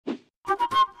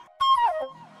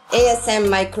ASM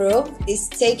Microbe is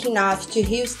taking off to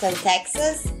Houston,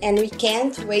 Texas, and we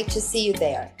can't wait to see you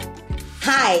there.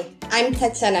 Hi, I'm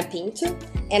Tatiana Pinto,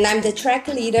 and I'm the track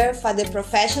leader for the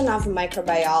Profession of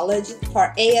Microbiology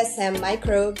for ASM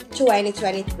Microbe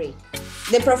 2023.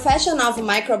 The Profession of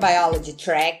Microbiology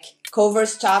track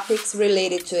covers topics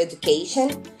related to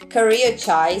education, career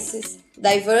choices,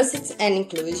 diversity and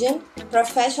inclusion,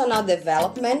 professional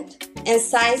development, and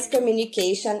science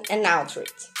communication and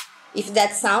outreach. If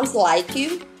that sounds like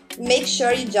you, make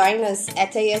sure you join us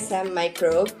at ASM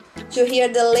Microbe to hear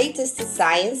the latest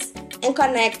science and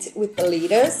connect with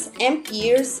leaders and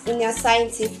peers in your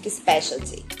scientific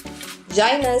specialty.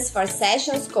 Join us for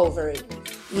sessions covering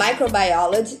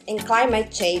microbiology and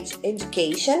climate change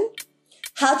education,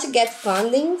 how to get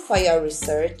funding for your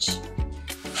research,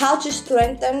 how to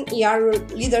strengthen your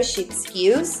leadership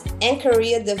skills and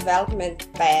career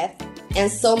development path,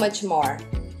 and so much more.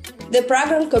 The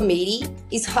program committee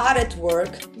is hard at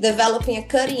work developing a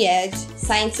cutting-edge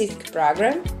scientific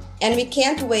program, and we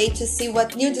can't wait to see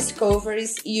what new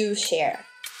discoveries you share.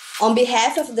 On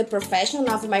behalf of the Profession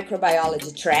of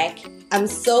Microbiology track, I'm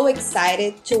so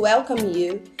excited to welcome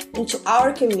you into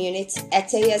our community at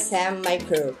ASM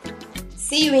Microbe.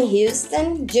 See you in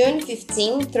Houston, June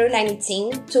 15 through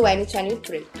 19,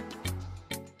 2023.